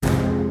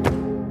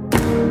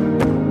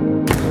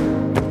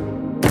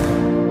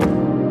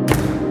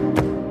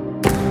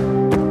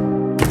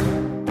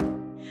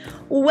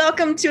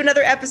Welcome to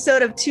another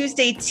episode of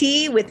Tuesday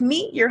Tea with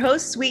me, your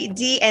host, Sweet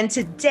D. And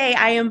today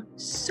I am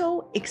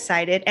so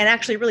excited and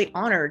actually really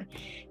honored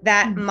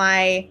that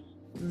my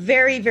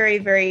very, very,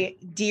 very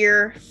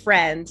dear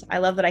friend, I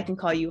love that I can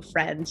call you a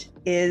friend,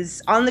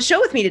 is on the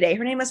show with me today.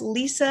 Her name is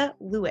Lisa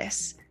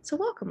Lewis. So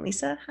welcome,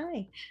 Lisa.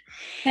 Hi.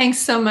 Thanks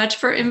so much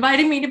for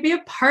inviting me to be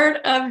a part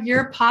of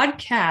your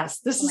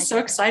podcast. This is so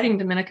exciting,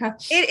 Dominica.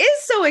 It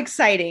is so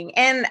exciting.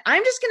 And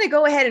I'm just going to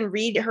go ahead and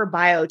read her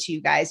bio to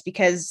you guys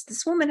because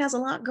this woman has a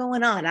lot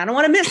going on. I don't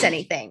want to miss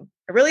anything.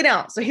 I really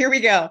don't. So here we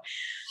go.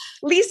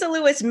 Lisa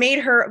Lewis made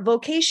her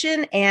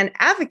vocation and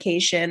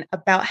avocation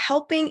about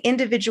helping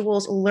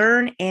individuals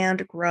learn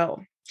and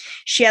grow.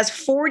 She has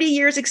 40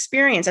 years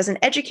experience as an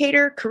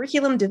educator,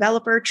 curriculum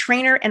developer,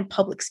 trainer, and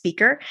public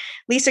speaker.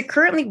 Lisa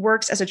currently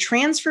works as a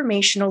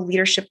transformational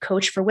leadership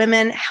coach for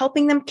women,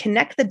 helping them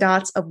connect the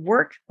dots of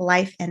work,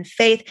 life, and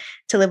faith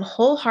to live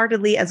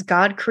wholeheartedly as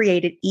God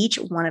created each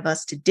one of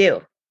us to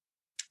do.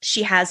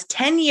 She has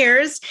 10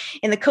 years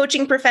in the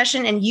coaching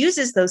profession and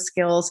uses those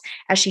skills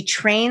as she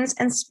trains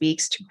and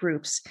speaks to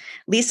groups.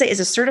 Lisa is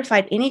a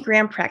certified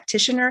Enneagram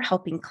practitioner,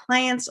 helping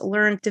clients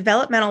learn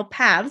developmental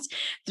paths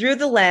through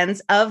the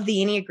lens of the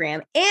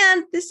Enneagram.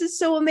 And this is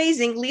so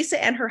amazing.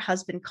 Lisa and her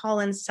husband,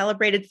 Colin,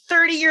 celebrated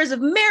 30 years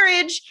of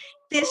marriage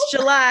this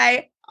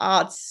July.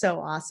 Oh, it's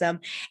so awesome.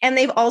 And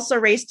they've also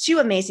raised two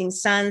amazing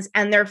sons,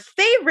 and their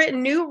favorite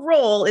new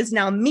role is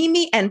now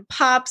Mimi and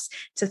Pops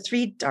to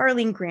 3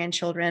 darling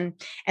grandchildren.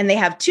 And they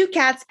have 2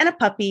 cats and a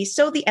puppy,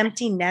 so the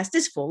empty nest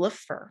is full of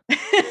fur. I'm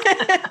so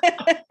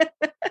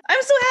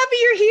happy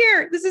you're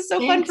here. This is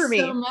so fun for me.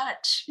 Thanks so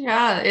much.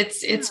 Yeah,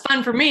 it's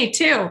fun for me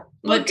too.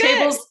 Well, the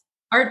tables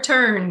are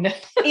turned.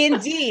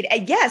 Indeed.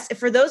 Yes.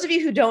 For those of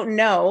you who don't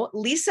know,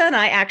 Lisa and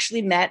I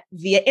actually met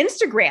via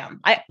Instagram.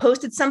 I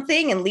posted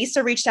something and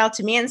Lisa reached out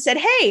to me and said,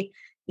 hey,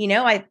 you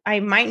know, I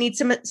might need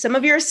some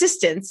of your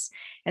assistance.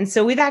 And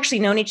so we've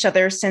actually known each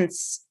other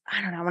since,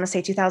 I don't know, I want to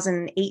say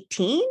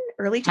 2018,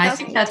 early 2018. I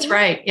think that's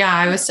right. Yeah.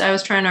 I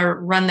was trying to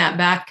run that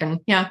back and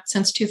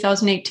since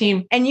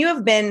 2018. And you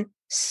have been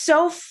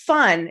so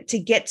fun to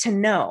get to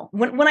know.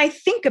 When I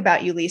think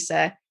about you,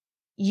 Lisa,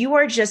 you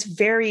are just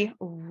very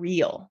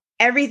real.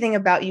 Everything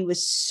about you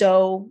is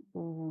so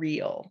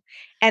real.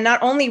 And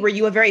not only were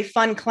you a very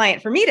fun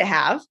client for me to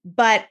have,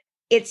 but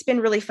it's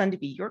been really fun to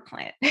be your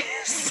client.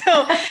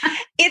 So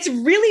it's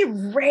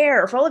really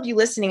rare for all of you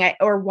listening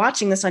or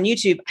watching this on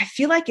YouTube. I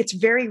feel like it's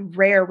very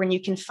rare when you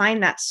can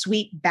find that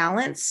sweet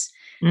balance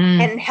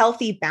and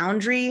healthy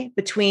boundary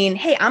between,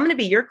 hey, I'm going to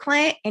be your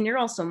client and you're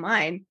also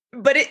mine.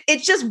 But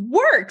it just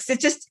works.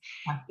 It just,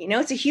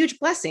 it's a huge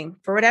blessing.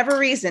 For whatever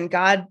reason,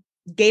 God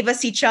gave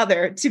us each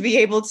other to be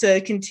able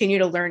to continue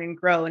to learn and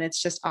grow. And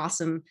it's just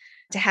awesome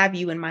to have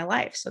you in my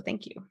life. So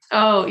thank you.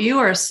 Oh, you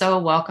are so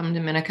welcome,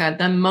 Dominica.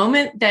 The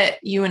moment that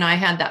you and I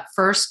had that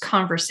first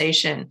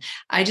conversation,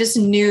 I just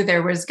knew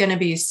there was going to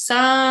be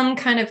some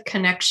kind of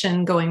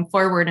connection going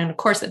forward. And of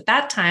course, at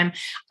that time,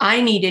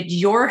 I needed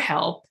your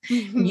help.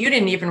 You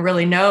didn't even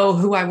really know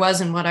who I was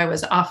and what I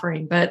was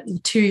offering. But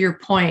to your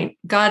point,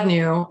 God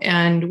knew,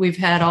 and we've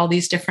had all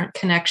these different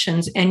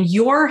connections, and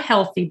your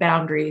healthy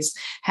boundaries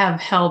have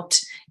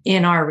helped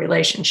in our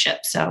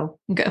relationship. So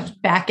go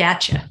back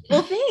at you.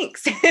 Well,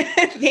 thanks.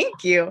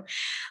 Thank you.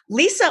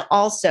 Lisa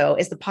also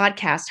is the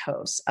podcast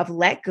host of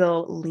Let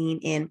Go, Lean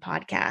In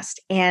podcast.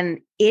 And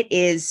it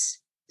is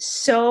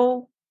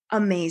so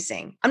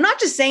amazing. I'm not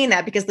just saying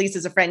that because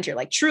Lisa's a friend here,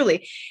 like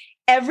truly.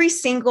 Every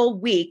single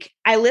week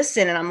I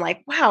listen and I'm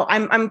like, wow,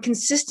 I'm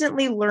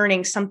consistently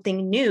learning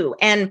something new.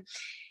 And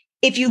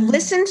if you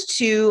listened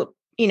to,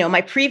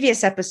 my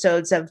previous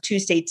episodes of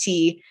Tuesday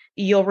Tea,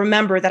 you'll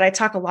remember that I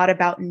talk a lot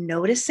about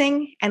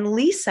noticing. And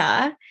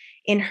Lisa,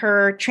 in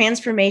her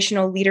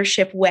transformational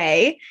leadership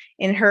way,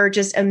 in her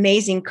just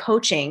amazing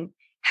coaching,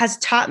 has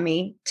taught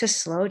me to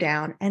slow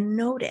down and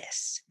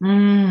notice.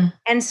 And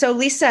so,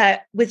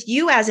 Lisa, with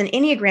you as an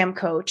Enneagram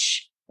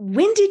coach,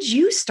 when did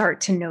you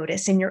start to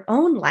notice in your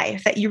own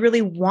life that you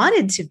really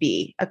wanted to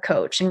be a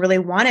coach and really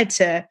wanted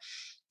to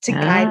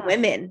guide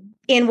women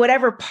in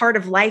whatever part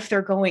of life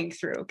they're going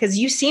through? Because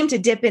you seem to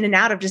dip in and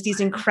out of just these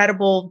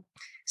incredible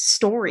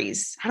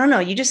stories. I don't know.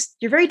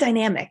 You're very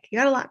dynamic. You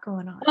got a lot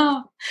going on.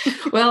 Oh,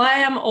 well, I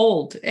am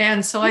old.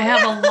 And so I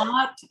have a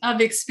lot of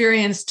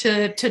experience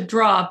to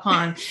draw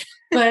upon,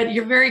 but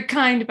you're very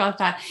kind about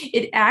that.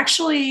 It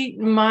actually,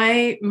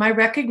 my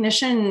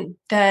recognition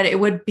that it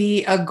would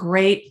be a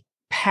great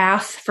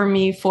path for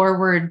me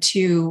forward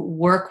to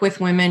work with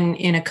women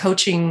in a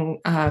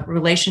coaching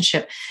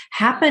relationship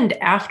happened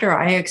after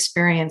I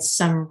experienced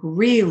some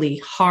really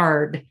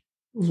hard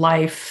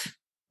life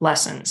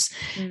lessons.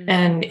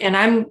 And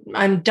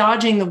I'm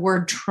dodging the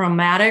word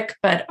traumatic,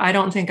 but I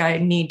don't think I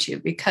need to,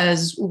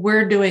 because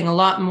we're doing a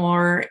lot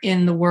more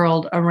in the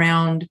world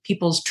around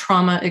people's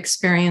trauma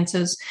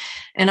experiences.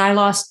 And I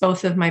lost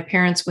both of my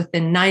parents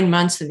within 9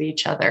 months of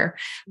each other,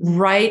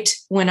 right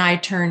when I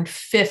turned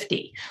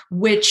 50,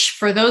 which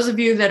for those of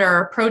you that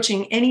are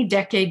approaching any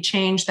decade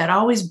change, that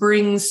always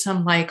brings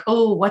some like,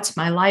 oh, what's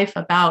my life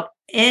about?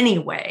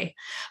 anyway.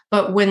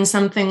 But when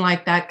something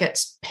like that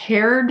gets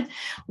paired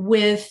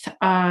with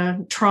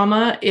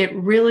trauma, it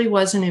really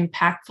was an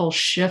impactful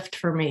shift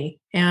for me.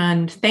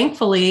 And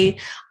thankfully,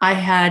 I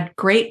had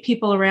great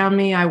people around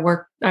me. I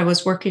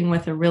was working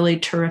with a really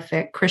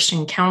terrific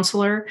Christian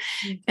counselor.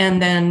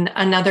 And then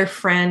another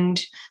friend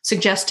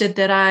suggested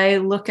that I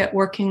look at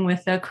working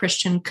with a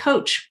Christian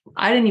coach.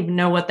 I didn't even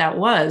know what that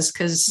was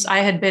because I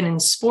had been in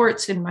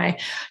sports in my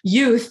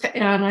youth.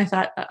 And I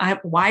thought,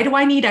 why do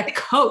I need a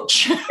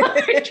coach?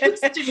 I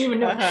just didn't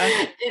even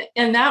know.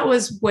 And that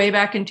was way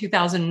back in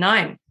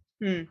 2009.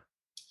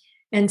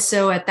 And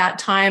so at that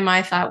time,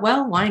 I thought,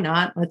 well, why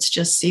not? Let's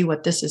just see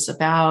what this is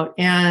about.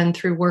 And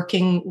through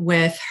working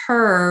with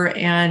her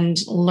and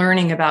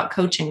learning about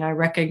coaching, I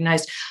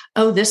recognized,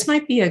 oh, this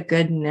might be a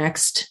good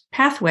next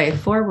pathway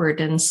forward.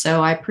 And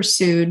so I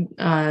pursued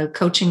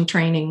coaching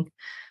training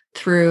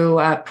through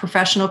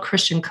Professional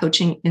Christian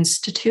Coaching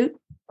Institute.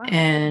 Wow.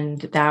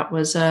 And that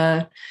was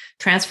a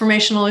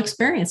transformational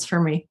experience for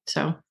me.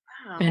 So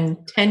wow. Been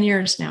 10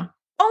 years now.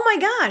 Oh my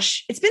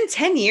gosh, it's been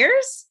 10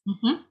 years?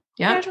 Mm-hmm.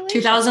 Yeah,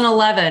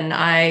 2011,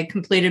 I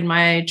completed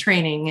my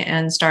training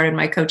and started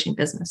my coaching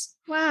business.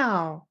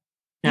 Wow.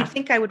 Yeah. I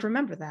think I would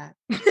remember that.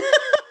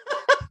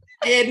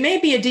 It may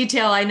be a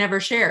detail I never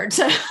shared.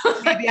 So.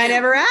 Maybe I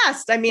never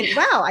asked. I mean,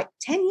 wow,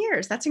 10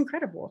 years. That's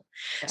incredible.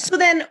 Yeah. So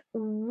then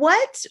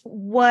what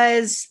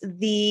was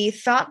the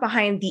thought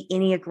behind the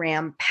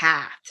Enneagram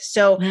path?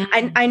 So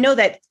I know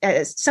that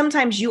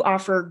sometimes you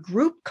offer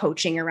group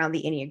coaching around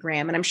the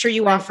Enneagram, and I'm sure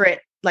you offer it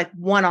like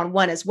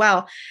one-on-one as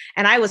well.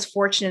 And I was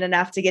fortunate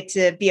enough to get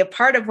to be a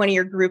part of one of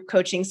your group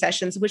coaching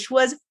sessions, which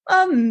was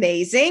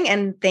amazing.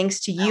 And thanks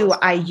to you,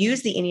 I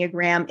use the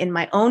Enneagram in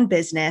my own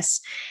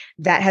business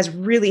that has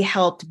really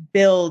helped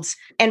build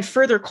and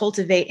further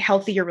cultivate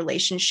healthier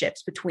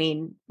relationships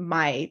between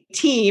my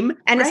team.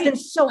 And It's been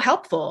so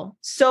helpful.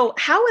 So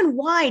how and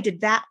why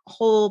did that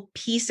whole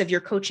piece of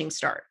your coaching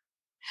start?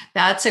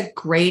 That's a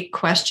great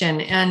question.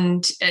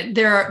 And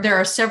there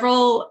are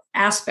several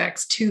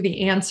aspects to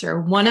the answer.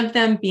 One of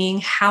them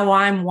being how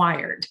I'm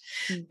wired,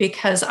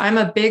 because I'm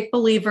a big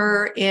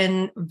believer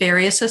in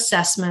various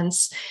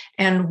assessments.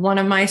 And one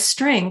of my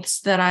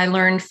strengths that I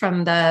learned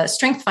from the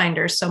Strength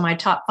Finder, so my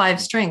top 5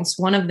 strengths,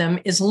 one of them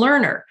is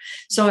learner.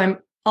 So I'm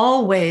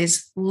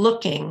always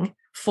looking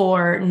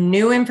for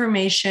new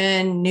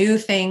information, new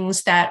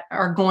things that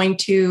are going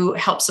to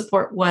help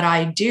support what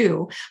I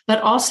do,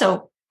 but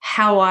also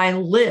how I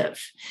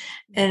live.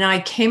 And I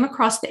came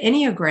across the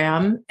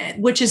Enneagram,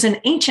 which is an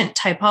ancient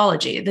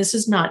typology. This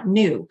is not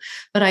new,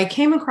 but I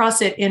came across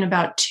it in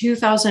about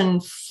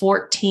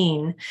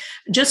 2014,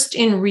 just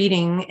in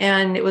reading.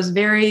 And it was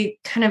very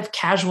kind of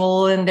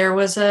casual. And there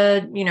was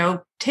a,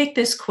 take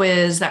this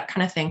quiz, that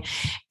kind of thing.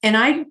 And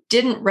I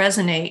didn't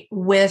resonate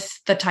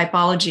with the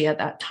typology at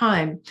that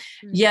time.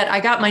 Yet I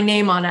got my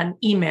name on an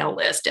email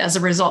list as a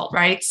result,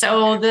 right?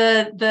 So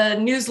the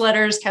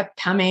newsletters kept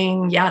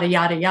coming, yada,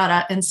 yada,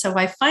 yada. And so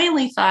I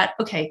finally thought,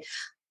 okay,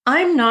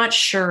 I'm not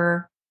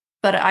sure,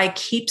 but I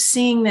keep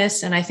seeing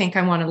this and I think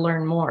I want to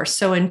learn more.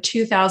 So in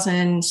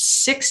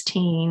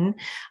 2016,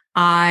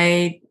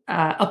 I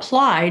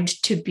applied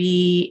to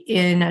be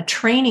in a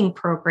training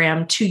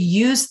program to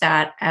use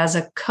that as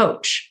a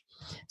coach.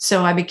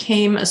 So I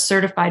became a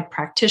certified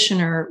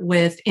practitioner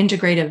with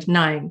Integrative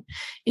 9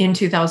 in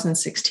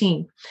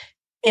 2016.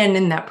 And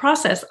in that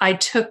process, I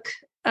took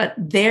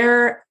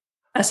their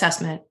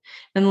assessment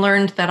and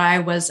learned that I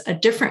was a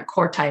different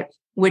core type,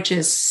 which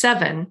is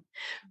 7,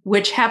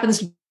 which happens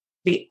to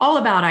be all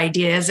about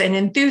ideas and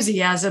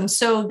enthusiasm.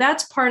 So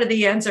that's part of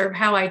the answer of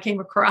how I came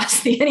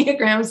across the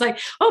Enneagram. It's like,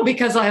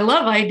 because I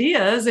love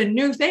ideas and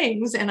new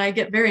things, and I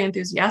get very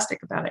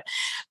enthusiastic about it.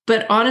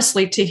 But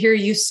honestly, to hear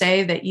you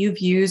say that you've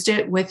used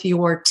it with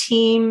your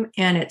team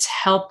and it's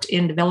helped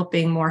in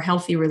developing more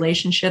healthy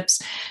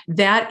relationships,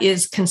 that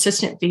is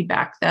consistent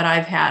feedback that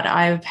I've had.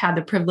 I've had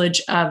the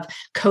privilege of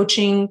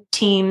coaching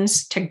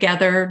teams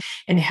together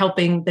and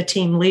helping the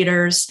team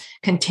leaders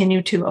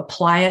continue to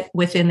apply it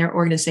within their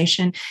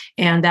organization.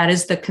 And that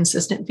is the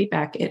consistent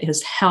feedback. It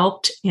has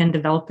helped in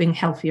developing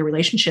healthier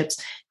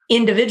relationships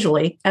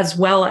individually as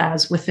well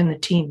as within the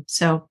team.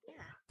 So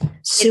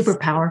super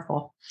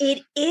powerful.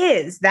 It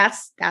is.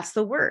 That's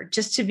the word.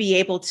 Just to be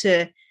able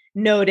to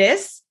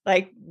notice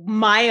like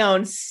my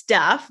own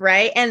stuff,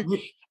 right? And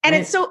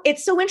it's so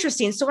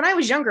interesting. So when I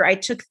was younger, I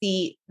took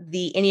the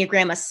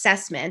Enneagram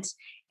assessment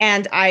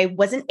and I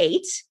was an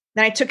 8.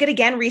 Then I took it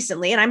again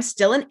recently and I'm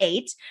still an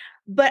 8.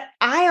 But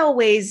I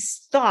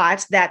always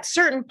thought that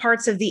certain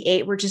parts of the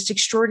 8 were just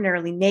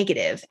extraordinarily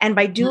negative. And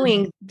by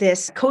doing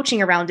this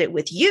coaching around it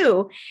with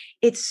you,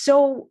 it's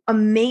so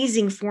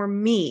amazing for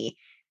me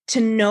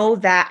to know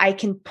that I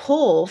can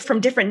pull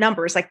from different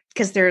numbers, like,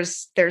 because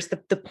there's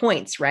the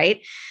points,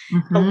 right?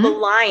 The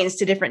lines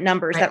to different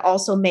numbers that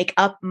also make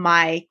up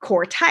my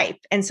core type.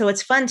 And so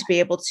it's fun to be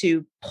able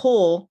to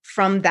pull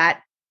from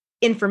that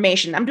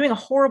information. I'm doing a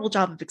horrible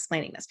job of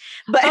explaining this,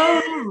 but,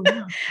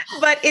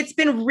 but it's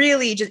been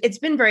really it's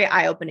been very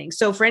eye-opening.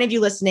 So for any of you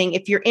listening,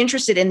 if you're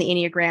interested in the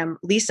Enneagram,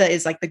 Lisa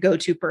is like the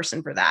go-to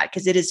person for that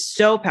because it is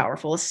so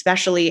powerful,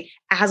 especially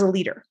as a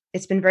leader.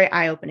 It's been very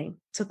eye-opening.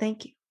 So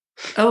thank you.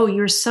 Oh,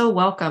 you're so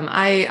welcome.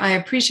 I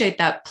appreciate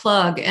that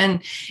plug.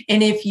 And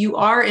if you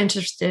are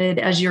interested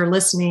as you're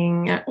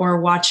listening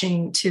or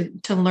watching to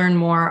learn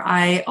more,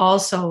 I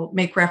also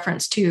make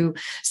reference to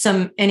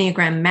some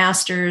Enneagram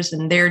masters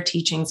and their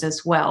teachings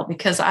as well,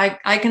 because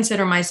I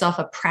consider myself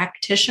a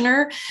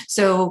practitioner.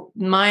 So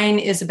mine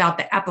is about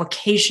the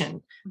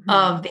application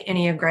of the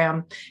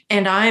Enneagram,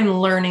 and I'm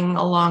learning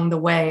along the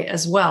way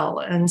as well.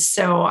 And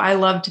so I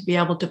love to be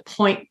able to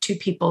point to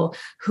people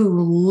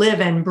who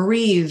live and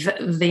breathe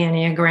the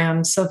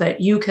Enneagram so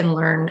that you can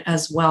learn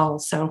as well.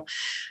 So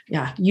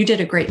yeah, you did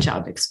a great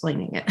job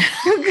explaining it.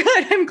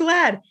 Good. I'm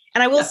glad.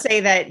 And I will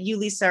say that you,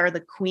 Lisa, are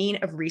the queen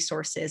of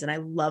resources. And I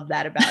love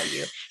that about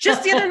you.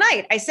 Just the other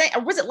night,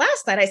 was it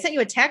last night? I sent you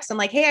a text. I'm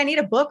like, hey, I need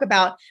a book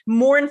about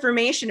more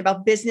information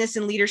about business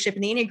and leadership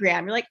in the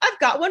Enneagram. You're like, I've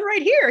got one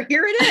right here.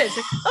 Here it is.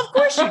 Of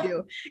course you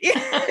do.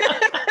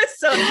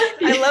 So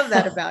I love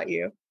that about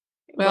you.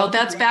 Well,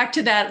 that's back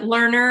to that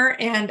learner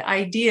and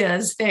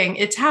ideas thing.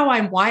 It's how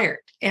I'm wired.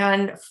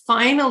 And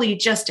finally,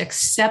 just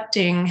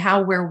accepting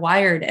how we're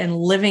wired and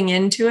living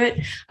into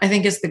it, I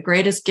think is the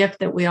greatest gift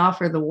that we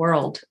offer the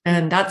world.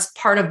 And that's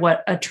part of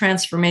what a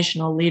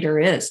transformational leader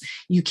is.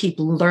 You keep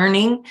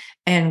learning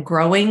and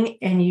growing,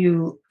 and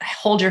you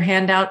hold your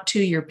hand out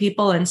to your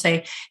people and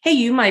say, hey,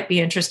 you might be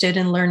interested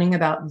in learning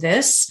about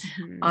this.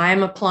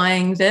 I'm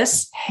applying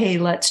this. Hey,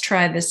 let's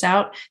try this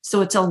out.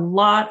 So it's a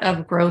lot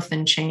of growth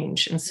and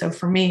change. And so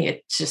for me,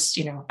 it's just,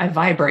 I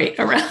vibrate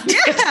around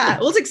it. Yeah.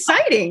 Well, it's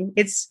exciting.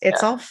 It's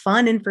all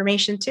fun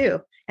information too.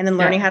 And then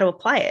learning how to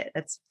apply it.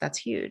 That's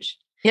huge.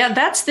 Yeah.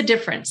 That's the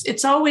difference.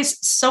 It's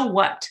always, so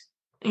what?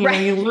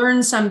 You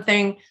learn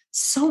something.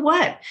 So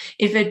what?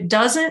 If it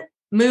doesn't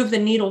move the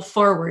needle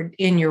forward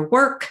in your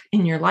work,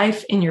 in your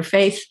life, in your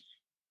faith,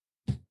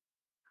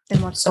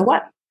 then what? So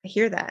what? I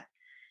hear that.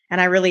 And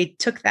I really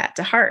took that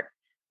to heart,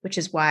 which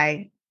is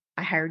why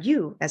I hired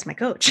you as my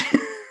coach.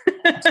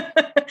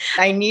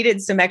 I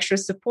needed some extra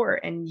support,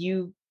 and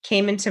you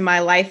came into my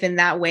life in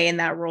that way, in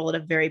that role, at a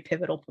very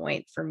pivotal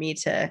point for me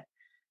to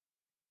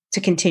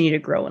continue to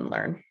grow and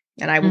learn.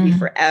 And I will be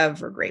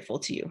forever grateful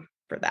to you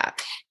for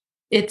that.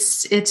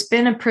 It's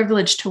been a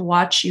privilege to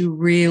watch you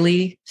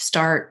really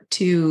start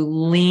to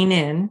lean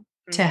in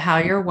to how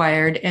you're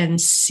wired and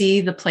see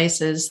the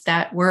places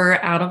that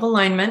were out of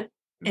alignment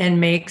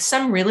and make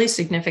some really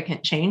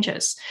significant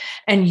changes.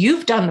 And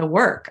you've done the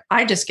work.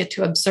 I just get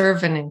to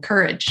observe and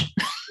encourage.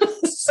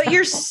 But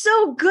you're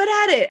so good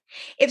at it.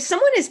 If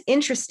someone is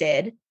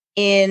interested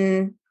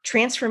in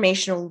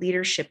transformational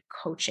leadership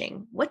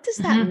coaching, what does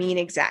that mean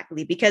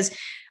exactly? Because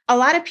a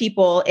lot of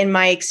people, in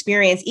my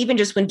experience, even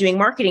just when doing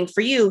marketing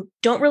for you,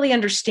 don't really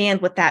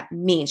understand what that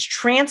means.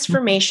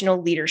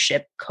 Transformational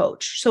leadership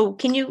coach. So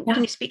can you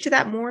speak to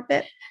that more a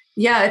bit?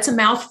 Yeah, it's a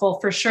mouthful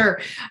for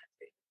sure.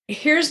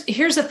 Here's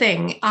the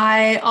thing.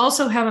 I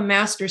also have a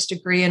master's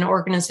degree in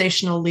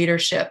organizational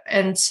leadership.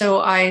 And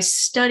so I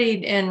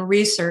studied and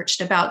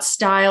researched about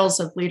styles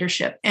of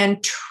leadership, and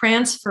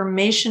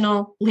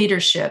transformational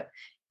leadership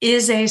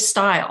is a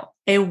style,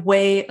 a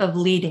way of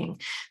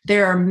leading.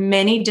 There are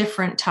many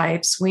different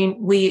types.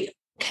 We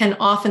can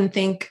often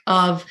think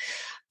of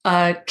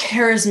a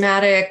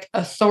charismatic,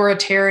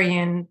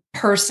 authoritarian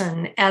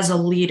person as a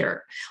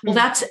leader. Well,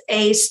 that's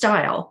a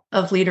style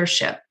of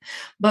leadership.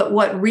 But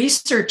what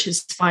research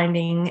is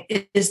finding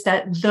is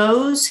that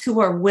those who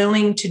are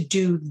willing to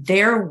do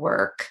their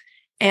work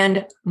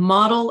and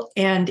model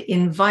and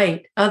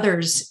invite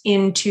others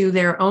into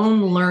their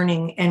own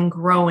learning and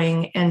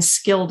growing and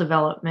skill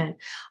development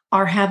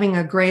are having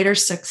a greater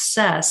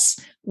success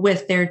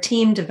with their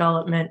team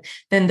development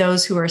than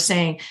those who are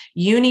saying,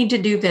 you need to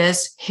do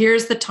this.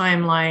 Here's the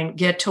timeline.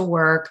 Get to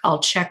work. I'll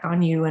check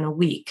on you in a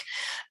week.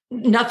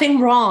 Nothing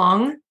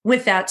wrong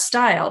with that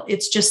style.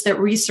 It's just that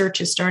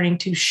research is starting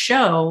to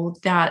show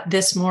that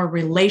this more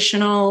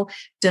relational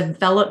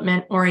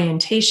development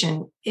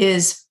orientation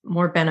is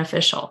more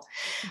beneficial.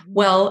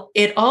 Well,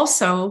 it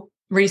also,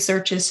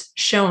 research is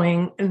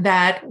showing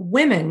that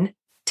women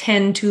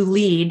tend to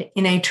lead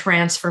in a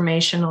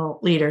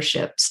transformational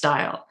leadership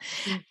style.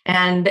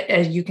 And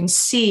as you can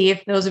see,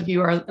 if those of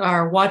you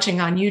are watching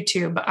on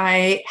YouTube,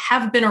 I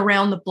have been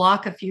around the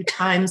block a few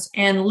times,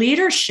 and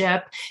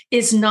leadership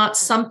is not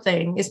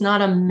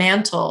a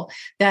mantle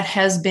that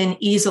has been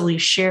easily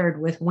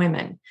shared with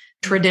women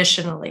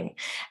traditionally.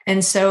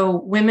 And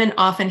so women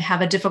often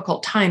have a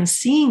difficult time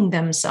seeing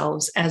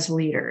themselves as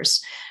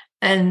leaders.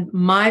 And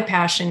my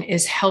passion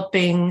is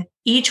helping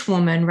each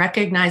woman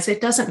recognize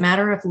it doesn't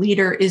matter if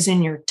leader is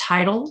in your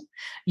title,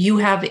 you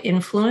have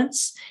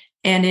influence,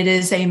 and it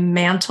is a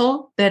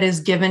mantle that is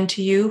given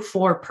to you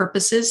for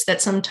purposes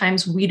that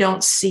sometimes we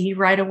don't see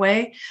right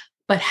away.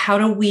 But how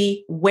do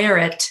we wear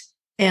it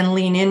and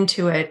lean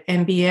into it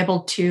and be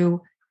able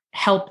to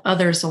help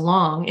others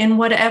along in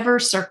whatever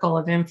circle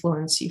of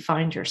influence you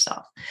find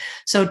yourself.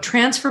 So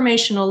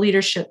transformational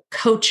leadership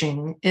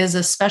coaching is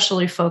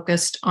especially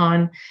focused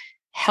on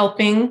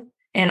helping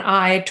an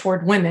eye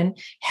toward women,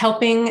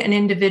 helping an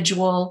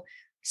individual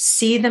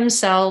see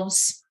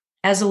themselves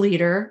as a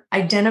leader,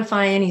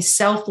 identify any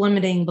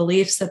self-limiting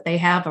beliefs that they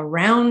have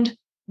around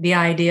the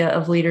idea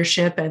of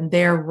leadership and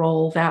their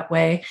role that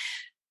way,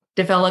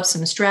 develop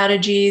some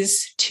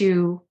strategies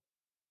to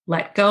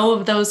let go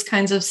of those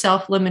kinds of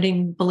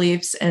self-limiting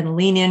beliefs and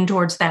lean in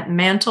towards that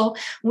mantle,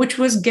 which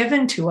was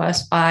given to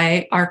us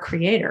by our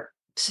Creator.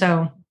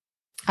 So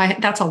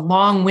that's a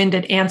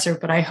long-winded answer,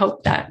 but I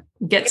hope that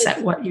gets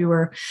at what you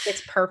were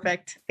it's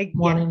perfect.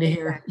 wanting to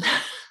hear.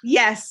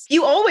 Yes.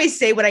 You always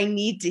say what I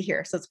need to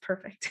hear. So it's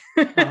perfect.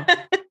 Oh,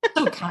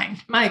 so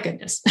kind. My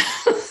goodness.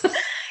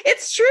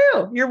 It's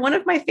true. You're one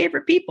of my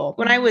favorite people.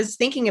 When I was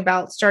thinking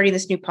about starting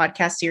this new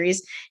podcast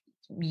series,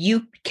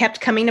 you kept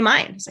coming to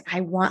mind. It's like,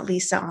 I want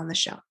Lisa on the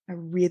show. I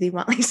really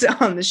want Lisa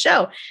on the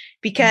show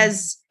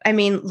because I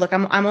mean, look,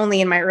 I'm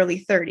only in my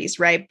early 30s,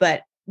 right?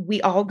 But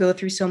we all go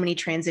through so many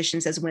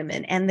transitions as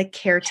women and the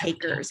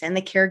caretakers and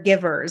the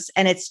caregivers.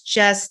 And it's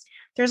just,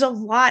 there's a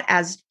lot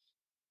as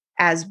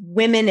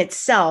women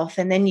itself.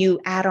 And then you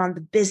add on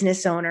the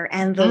business owner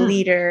and the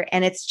leader.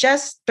 And it's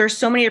just, there's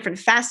so many different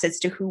facets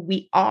to who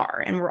we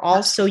are. And we're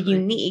all so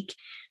unique.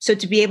 So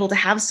to be able to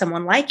have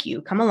someone like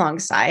you come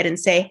alongside and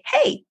say,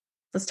 hey,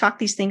 let's talk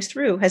these things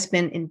through has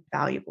been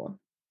invaluable.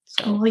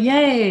 So, well,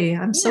 yay.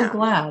 I'm so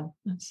glad.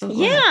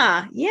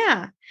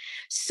 Yeah.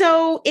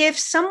 So if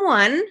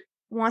someone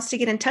wants to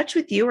get in touch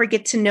with you or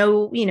get to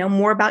know,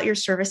 more about your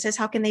services,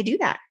 how can they do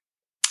that?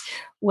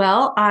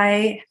 Well,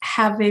 I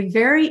have a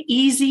very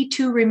easy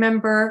to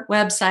remember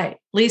website,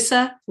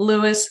 Lisa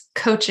Lewis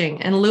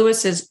Coaching, and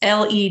Lewis is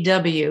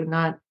Lew,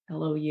 not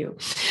LOU.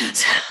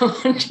 So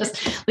just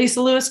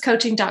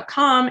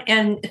lisalewiscoaching.com.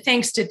 And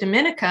thanks to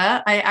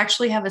Dominica, I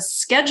actually have a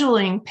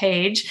scheduling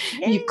page.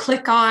 Yay. You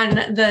click on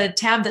the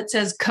tab that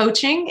says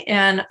coaching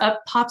and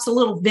up pops a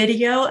little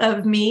video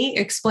of me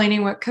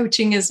explaining what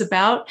coaching is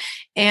about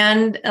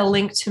and a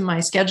link to my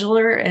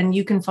scheduler. And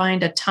you can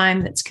find a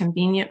time that's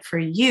convenient for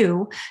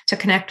you to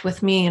connect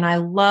with me. And I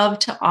love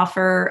to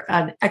offer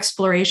an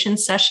exploration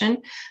session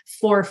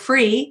for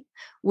free,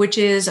 which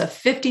is a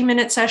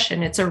 50-minute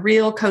session. It's a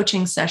real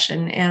coaching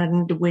session.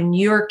 And when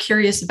you're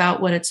curious about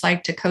what it's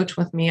like to coach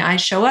with me, I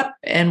show up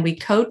and we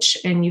coach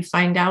and you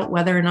find out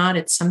whether or not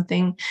it's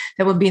something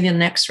that would be the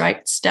next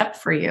right step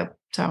for you.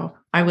 So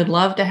I would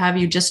love to have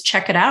you just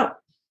check it out.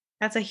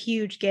 That's a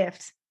huge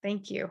gift.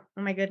 Thank you.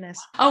 Oh my goodness.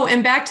 Oh,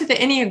 and back to the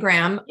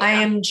Enneagram. Yeah. I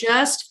am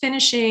just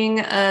finishing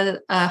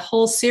a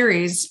whole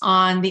series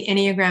on the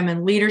Enneagram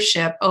and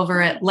leadership over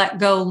at Let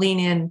Go Lean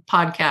In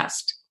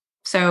podcast.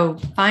 So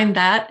find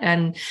that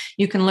and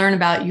you can learn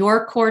about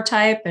your core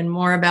type and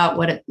more about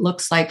what it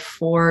looks like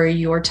for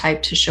your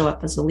type to show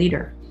up as a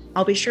leader.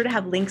 I'll be sure to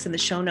have links in the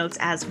show notes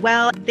as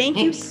well. Thank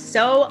you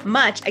so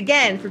much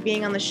again for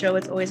being on the show.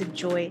 It's always a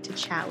joy to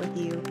chat with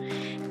you.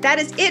 That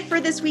is it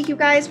for this week, you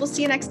guys. We'll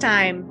see you next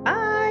time.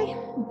 Bye.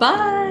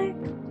 Bye.